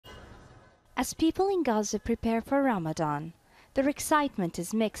As people in Gaza prepare for Ramadan, their excitement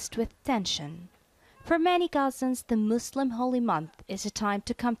is mixed with tension. For many Gazans, the Muslim holy month is a time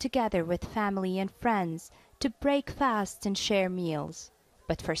to come together with family and friends, to break fast and share meals.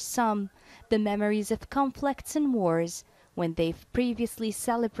 But for some, the memories of conflicts and wars, when they've previously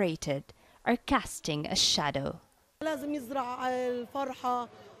celebrated, are casting a shadow.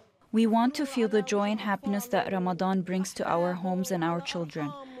 We want to feel the joy and happiness that Ramadan brings to our homes and our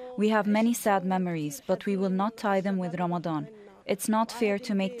children. We have many sad memories, but we will not tie them with Ramadan. It's not fair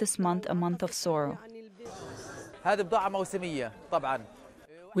to make this month a month of sorrow.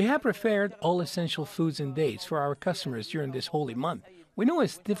 We have prepared all essential foods and dates for our customers during this holy month. We know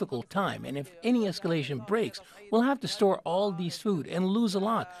it's a difficult time, and if any escalation breaks, we'll have to store all these food and lose a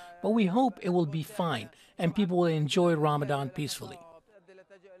lot. But we hope it will be fine, and people will enjoy Ramadan peacefully.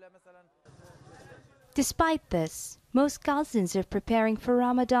 Despite this, most Gazans are preparing for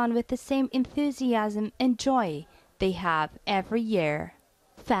Ramadan with the same enthusiasm and joy they have every year.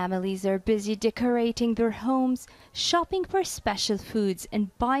 Families are busy decorating their homes, shopping for special foods,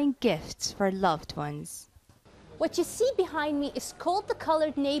 and buying gifts for loved ones. What you see behind me is called the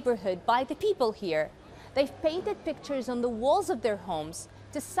Colored Neighborhood by the people here. They've painted pictures on the walls of their homes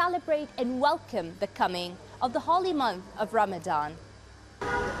to celebrate and welcome the coming of the holy month of Ramadan.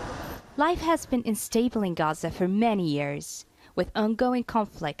 Life has been unstable in Gaza for many years, with ongoing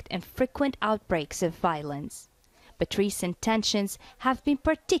conflict and frequent outbreaks of violence. But recent tensions have been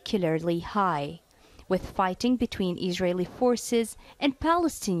particularly high, with fighting between Israeli forces and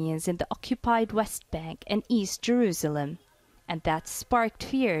Palestinians in the occupied West Bank and East Jerusalem, and that sparked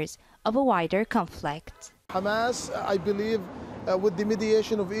fears of a wider conflict. Hamas, I believe, with the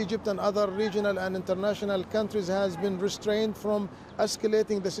mediation of Egypt and other regional and international countries, has been restrained from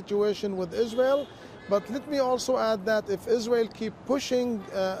escalating the situation with Israel. But let me also add that if Israel keep pushing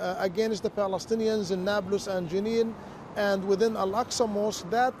against the Palestinians in Nablus and Jenin and within Al-Aqsa Mosque,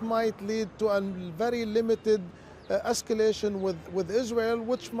 that might lead to a very limited escalation with Israel,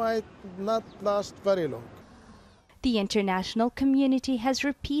 which might not last very long. The international community has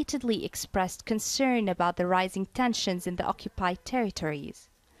repeatedly expressed concern about the rising tensions in the occupied territories.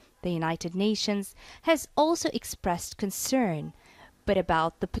 The United Nations has also expressed concern, but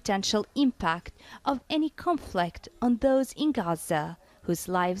about the potential impact of any conflict on those in Gaza whose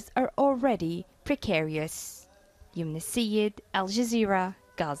lives are already precarious. Youmna, Al Jazeera,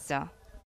 Gaza.